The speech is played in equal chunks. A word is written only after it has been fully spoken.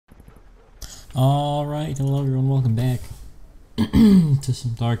Alright, hello everyone, welcome back to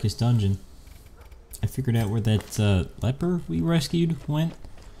some Darkest Dungeon. I figured out where that leper we rescued went.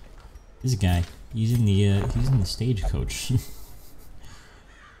 This guy, he's in the stagecoach.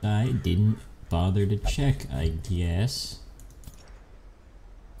 I didn't bother to check, I guess.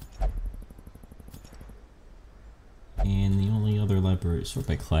 And the only other leper is sort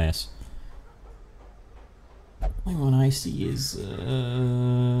by class. Only one I see is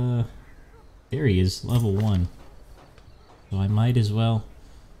there he is, level 1. So I might as well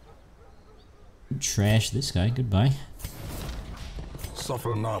trash this guy. Goodbye.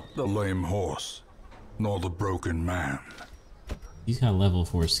 Suffer not the lame horse, nor the broken man. He's got level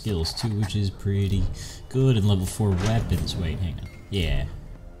 4 skills too, which is pretty good, and level 4 weapons. Wait, hang on. Yeah.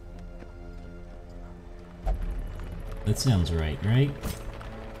 That sounds right, right?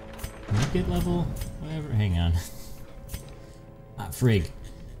 Can you get level whatever? Hang on. Ah, frig.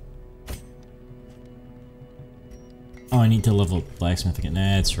 Oh, I need to level blacksmith again.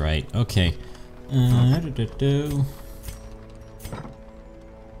 That's right. Okay. You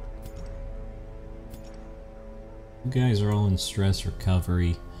guys are all in stress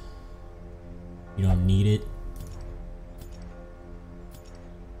recovery. You don't need it.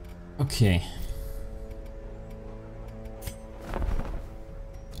 Okay.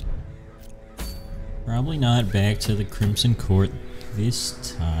 Probably not back to the Crimson Court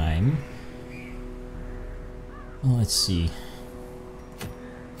this time. Well, let's see.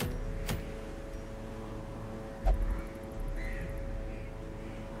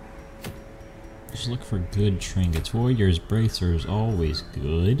 Just look for good trinkets. Warrior's Bracer is always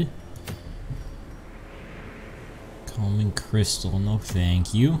good. Calming Crystal, no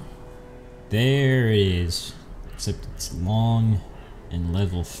thank you. There it is. Except it's long and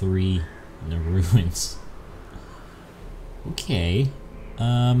level 3 in the ruins. Okay.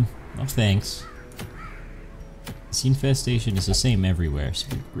 No thanks. This infestation is the same everywhere, so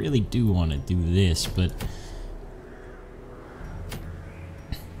we really do want to do this, but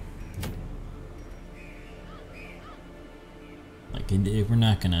like we're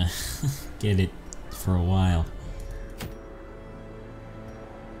not gonna get it for a while.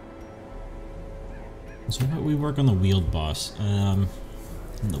 So how about we work on the Weald boss? In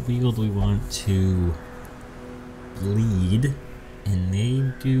the Weald we want to bleed, and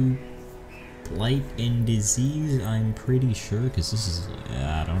they do blight and disease, I'm pretty sure, because this is,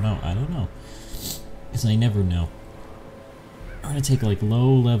 I don't know, because I never know. I'm gonna take like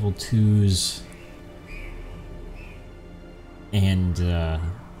low level 2s and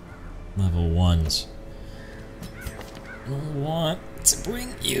level 1s. I don't want to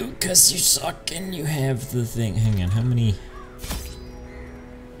bring you because you suck and you have the thing. Hang on, how many?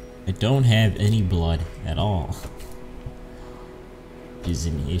 I don't have any blood at all, which is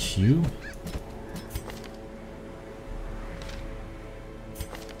an issue.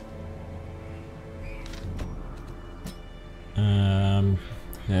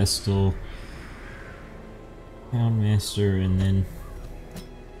 Vestal, Houndmaster, and then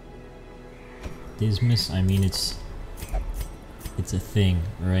Dismas. I mean, it's a thing,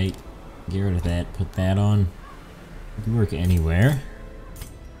 right? Get rid of that, put that on. You work anywhere.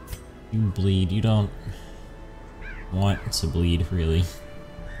 You bleed, you don't want to bleed, really.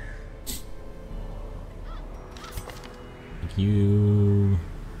 Like you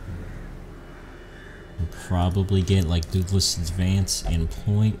probably get like Douglas Advance and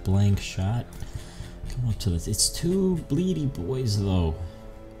point blank shot. Come up to this. It's 2 bleedy boys though.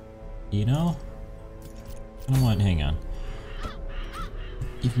 You know? I don't want, hang on.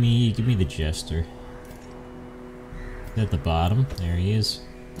 Give me the Jester. At the bottom, there he is.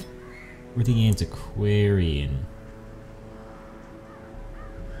 We're the Antiquarian.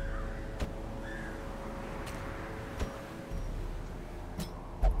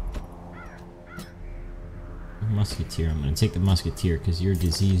 Musketeer. I'm gonna take the Musketeer because your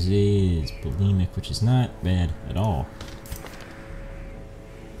disease is bulimic, which is not bad at all.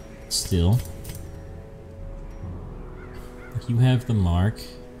 Still, you have the mark.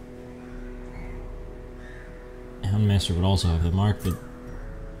 Houndmaster would also have the mark, but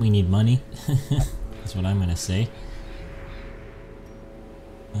we need money. That's what I'm gonna say.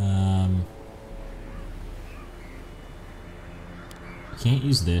 You can't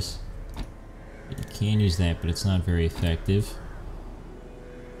use this. You can use that, but it's not very effective.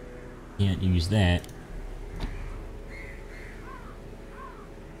 Can't use that.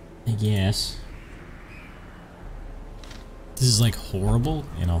 I guess. This is like horrible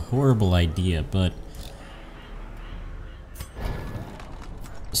and a horrible idea, but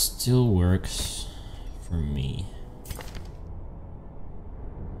still works for me.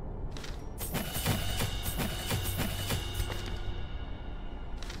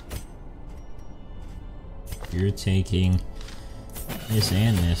 You're taking this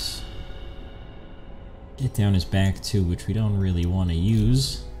and this. Get down his back too, which we don't really want to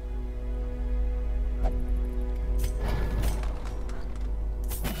use.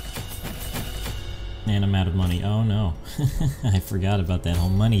 And I'm out of money. Oh no. I forgot about that whole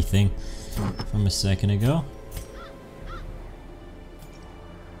money thing from a second ago.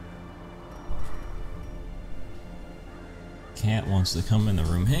 Cat wants to come in the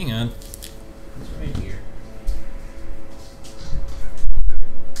room. Hang on. It's right here.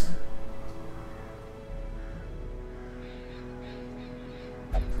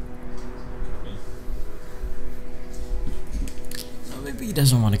 Well, maybe he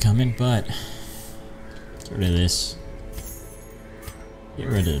doesn't want to come in, but get rid of this. Get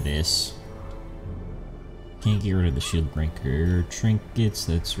rid of this. Can't get rid of the shield breaker. Trinkets,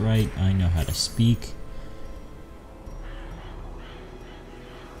 that's right. I know how to speak.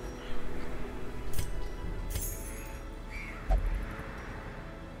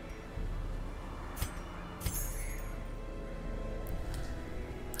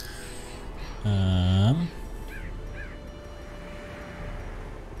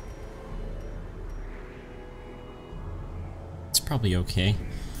 It's probably okay.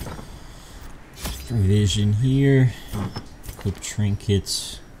 Provision here. Equip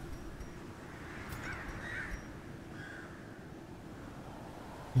trinkets.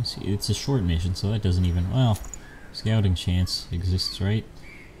 Let's see, it's a short mission, so that doesn't even, well, scouting chance exists, right?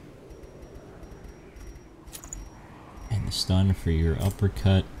 And the stun for your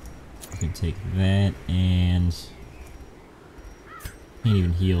uppercut. You can take that and can't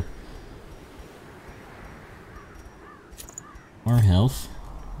even heal. More health.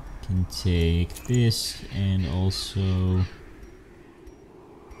 Can take this and also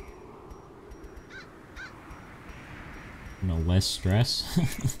less stress.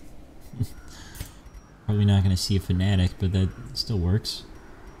 Probably not gonna see a fanatic, but that still works.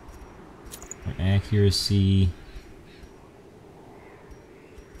 More accuracy.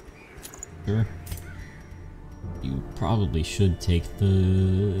 Sure. You probably should take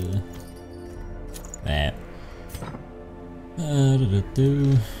that.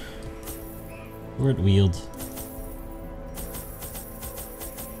 Word wield.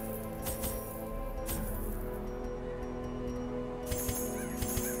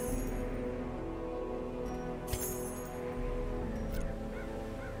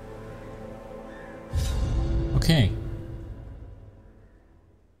 Okay.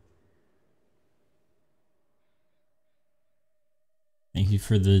 Thank you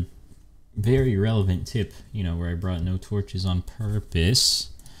for the very relevant tip, you know, where I brought no torches on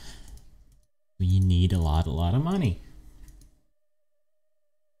purpose. We need a lot of money.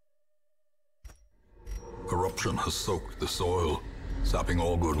 Corruption has soaked the soil, sapping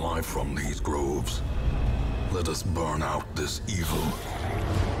all good life from these groves. Let us burn out this evil.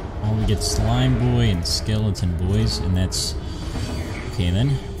 Oh, we get Slime Boy and Skeleton Boys, and that's... Okay then,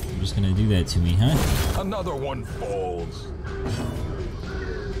 I'm just gonna do that to me, huh? Another one falls.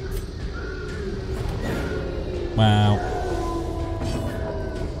 Wow.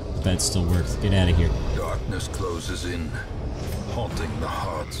 That still works. Get out of here. Darkness closes in, haunting the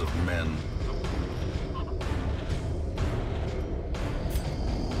hearts of men.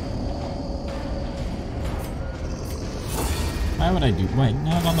 Why would I do... Why,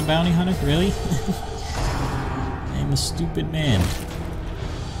 not on the bounty hunter? Really? I'm a stupid man.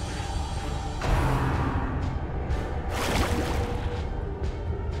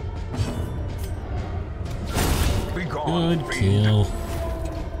 Good kill.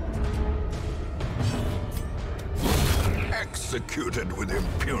 Executed with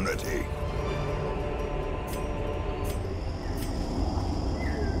impunity.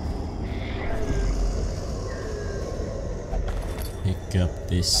 Pick up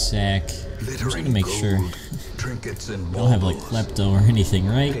this sack. I'm just gonna make sure Trinkets and don't have like klepto or anything,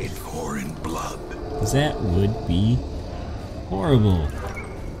 right? paid for in blood. Because that would be horrible.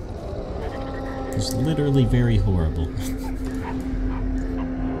 It's literally very horrible.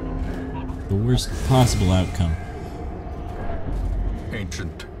 The worst possible outcome.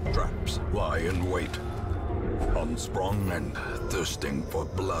 Ancient traps lie in wait, unsprung and thirsting for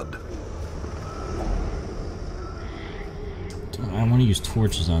blood. I want to use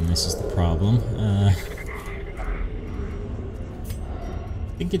torches on this is the problem. I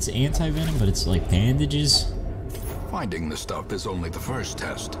think it's anti-venom, but it's like bandages. Finding the stuff is only the first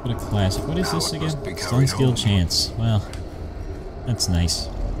test. What a classic. What is Now this it must be again? Stun carried skill home. chance. Well, that's nice.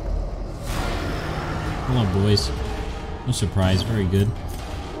 Hello, boys. No surprise. Very good.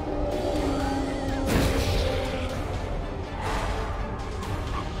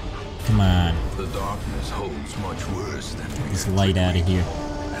 Come on. The darkness holds much worse than Get this light out of here.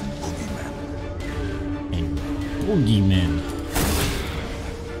 and boogeymen. And boogeymen.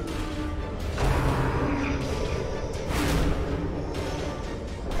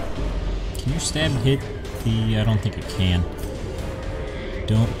 Can your stab hit the... I don't think it can.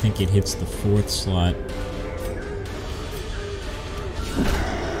 Don't think it hits the 4th slot.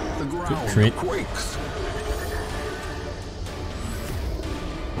 The ground crit. quakes.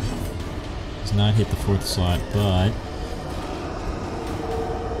 Does not hit the 4th slot, but...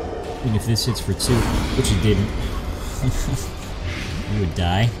 I mean, if this hits for 2, which it didn't, you would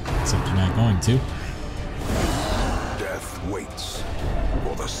die, except you're not going to. Death waits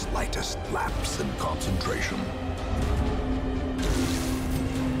for the slightest lapse in concentration.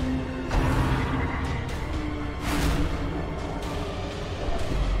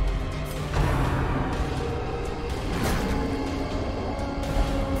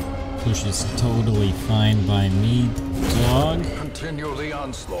 Push is totally fine by me, dog. Continue the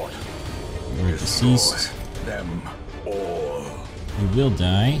onslaught. You're deceased. Them all. You will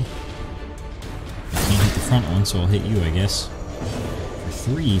die. I can't hit the front one, so I'll hit you, I guess. For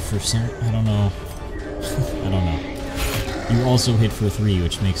 3, for some... I don't know. I don't know. You also hit for 3,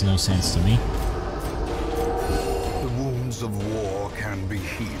 which makes no sense to me. The wounds of war can be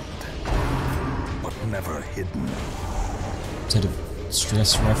healed, but never hidden. Is that a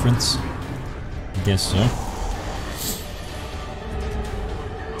stress reference? I guess so.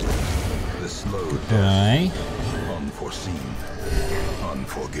 The slow Goodbye. death, unforeseen,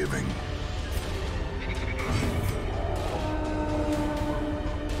 unforgiving.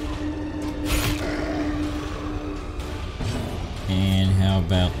 And how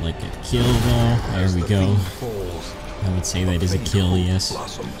about like a kill though? There we go. Falls, I would say that is a kill, yes.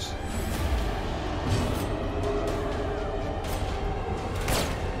 blossoms.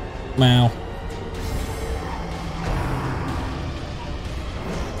 Wow.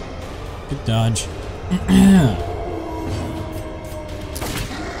 Good dodge.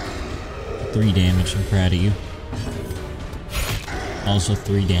 3 damage, I'm proud of you. Also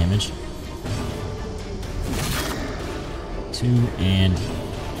 3 damage. 2, and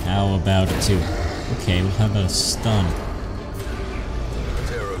how about a 2? Okay, well how about a stun?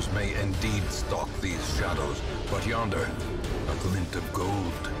 Terrors may indeed stalk these shadows, but yonder, a glint of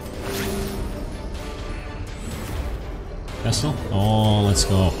gold. Vessel? Oh, let's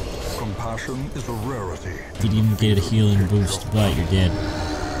go. Compassion is a rarity. Didn't even get a healing boost, but you're dead.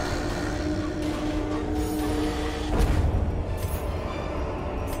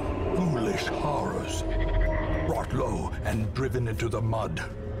 Foolish horrors, brought low and driven into the mud.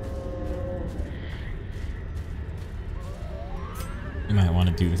 You might want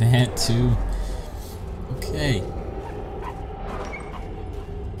to do that too. Okay.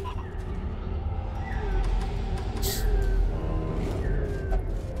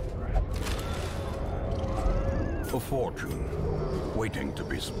 A fortune waiting to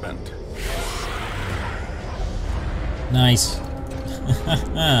be spent. Nice.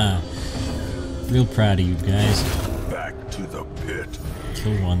 Real proud of you guys. Back to the pit.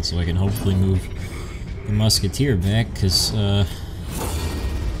 Kill one so I can hopefully move the musketeer back, because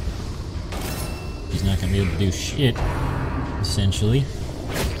he's not gonna be able to do shit, essentially.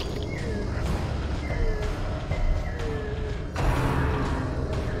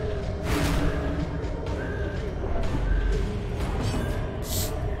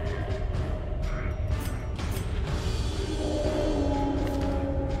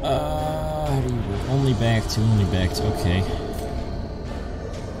 Only back to, okay.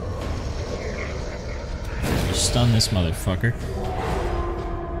 Just stun this motherfucker.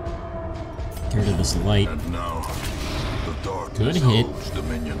 Get rid of this light. And now, the darkness Good hit. holds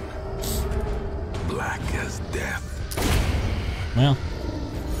dominion. Black as death. Well,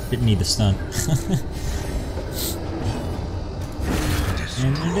 didn't need the stun.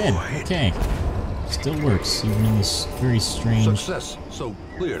 And they're dead. Okay. Still works, even in this very strange Success so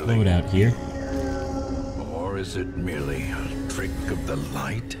clearly. loadout here. Or is it merely a trick of the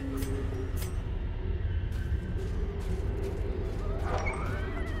light?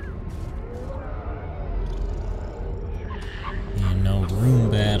 And no room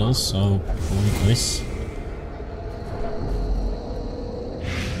battles, so pointless.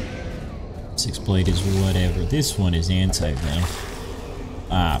 6-blade is whatever. This one is anti-venom.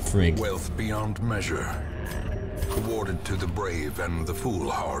 Ah, frig. Wealth beyond measure. Awarded to the brave and the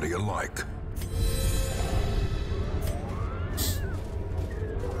foolhardy alike.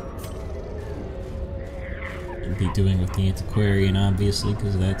 You'd be doing with the antiquarian, obviously,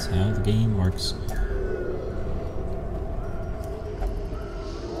 because that's how the game works.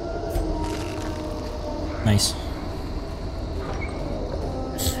 Nice.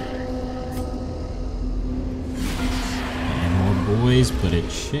 And more boys, but a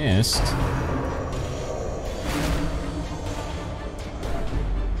chest.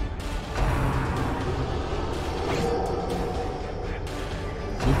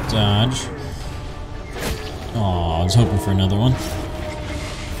 Good dodge. Oh, I was hoping for another one.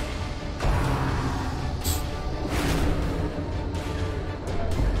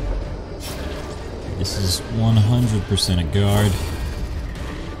 This is 100% a guard.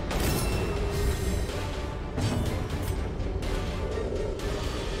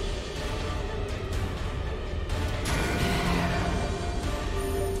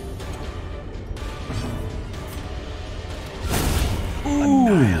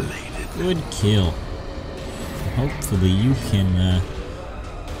 Ooh, good kill. Hopefully you can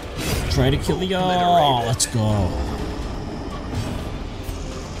try to kill the... Oh, let's go.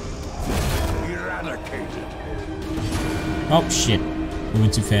 Oh shit, it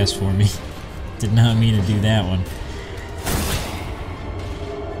went too fast for me. Did not mean to do that one.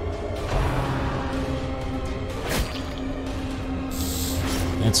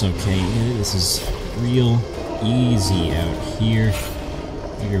 That's okay, this is real easy out here.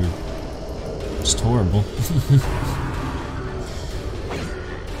 You're just horrible.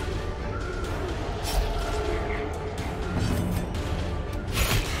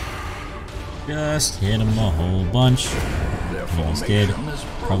 Just hit him a whole bunch. Almost dead.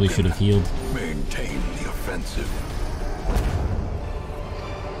 Probably should have healed. Maintain the offensive.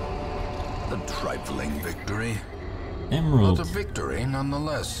 A trifling victory. Emerald. But a victory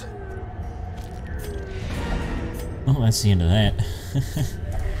nonetheless. Oh, that's the end of that.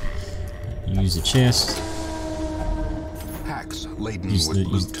 Use the chest. Packs laden Use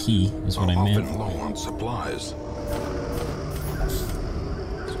with the key, is what I meant. often low on supplies.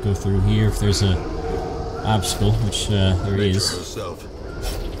 Let's go through here if there's a obstacle, which there is.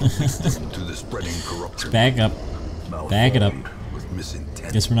 Let's back up. Back it up.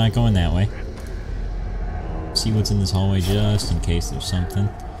 Guess we're not going that way. See what's in this hallway just in case there's something.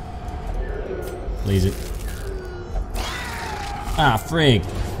 Blaze it. Ah, frig.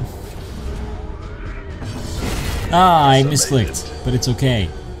 Ah, I misclicked, but it's okay.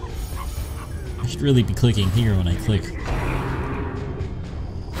 I should really be clicking here when I click.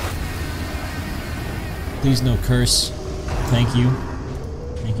 Please no curse. Thank you.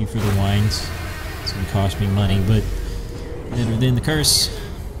 Thank you for the wines. It's gonna cost me money, but better than the curse.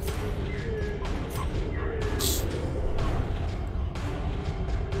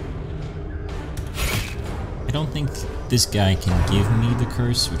 I don't think this guy can give me the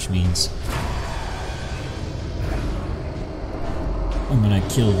curse, which means I'm gonna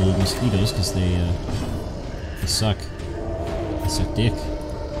kill the mosquitoes because they suck. They suck dick.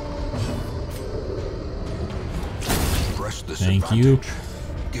 Thank you.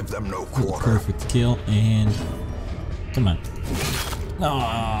 Give them no For the quarter. perfect kill, and come on.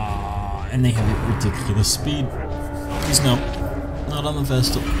 Ah, and they have a ridiculous speed. Please no, not on the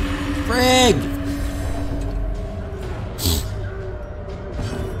Vestal. Frig!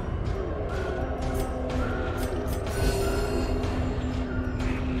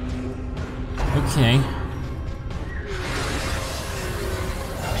 Okay.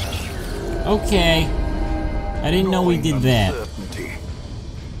 Okay. I didn't know he did that.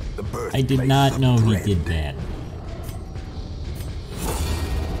 I did not know he did that.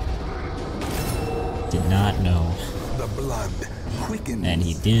 Did not know. The blood quickens. And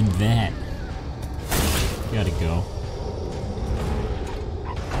he did that. Gotta go.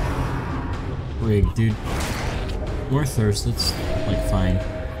 Rig, dude. More thirst, that's like fine.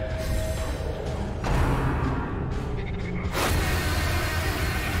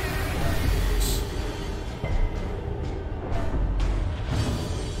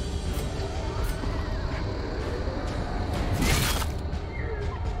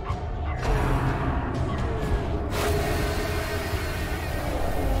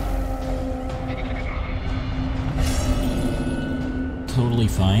 Totally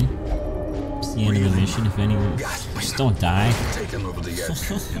fine. It's the end of the mission if anyone. Just don't die. Taken over the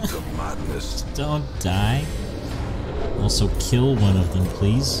edge into madness. Just don't die. Also kill one of them,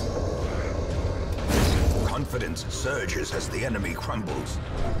 please. Confidence surges as the enemy crumbles.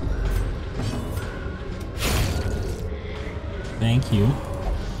 Thank you.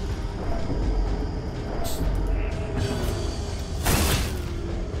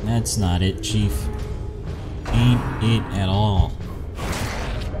 That's not it, Chief. Ain't it at all.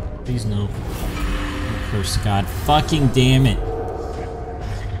 Please no. Curse God. Fucking damn it.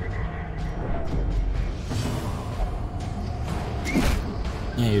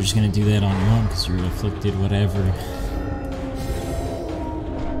 There Yeah, you're just gonna do that on your own because you're afflicted, whatever.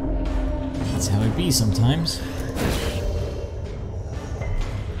 That's how it be sometimes.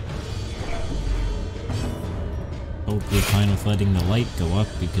 Hopefully fine with letting the light go up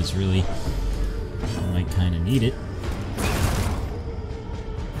because really I might kind of need it.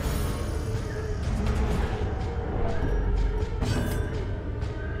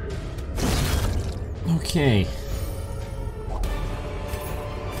 Okay.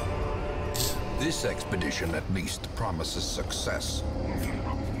 This expedition at least promises success.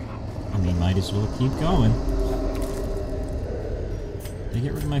 I mean, might as well keep going. Did I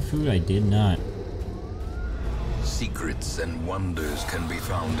get rid of my food? I did not. Secrets and wonders can be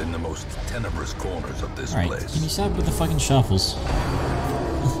found in the most tenebrous corners of this Alright, place. can you stop with the fucking shuffles?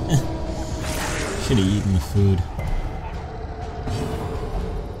 Should've eaten the food.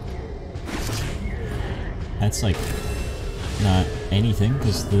 That's like not anything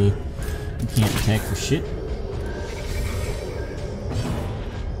because you can't attack for shit.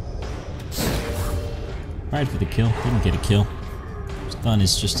 Tried for the kill, didn't get a kill. Stun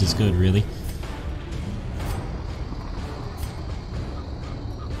is just as good, really.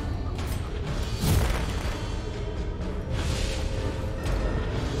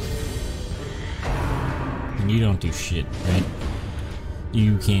 And you don't do shit, right?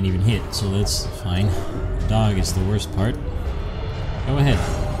 You can't even hit, so that's fine. The dog is the worst part. Go ahead.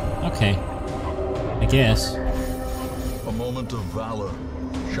 Okay. I guess. A moment of valor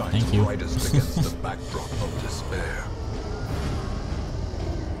shines Thank you. brightest against the backdrop of despair.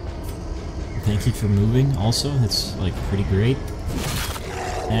 Thank you for moving, also. That's, like, pretty great.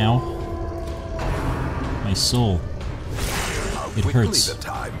 Ow. My soul. How It quickly hurts. the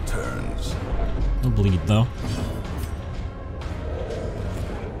tide turns. No bleed, though.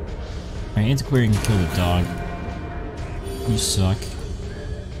 Alright, Antiquarian can kill the dog. You suck.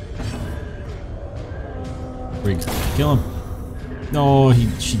 Briggs, kill him. No,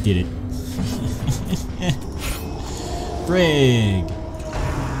 she did it. Brig!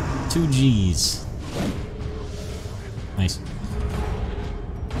 2 G's. Nice.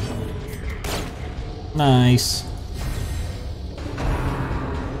 Nice.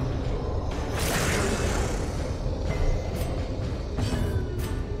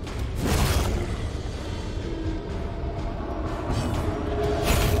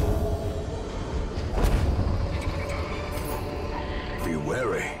 Be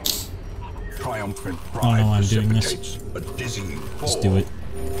wary. Triumphant Oh pride no, I'm doing this. precipitates a dizzying fall. Just do it.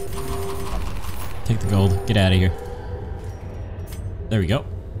 Take the gold. Get out of here. There we go.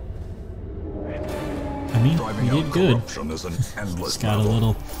 I mean, Driving we out did good. corruption is an endless Just got a battle,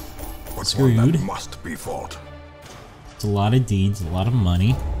 little but one screwed. that must be fought. It's a lot of deeds, a lot of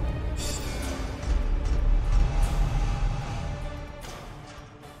money.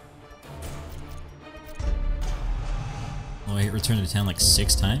 Oh, I hit return to town like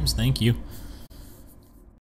 6 times? Thank you.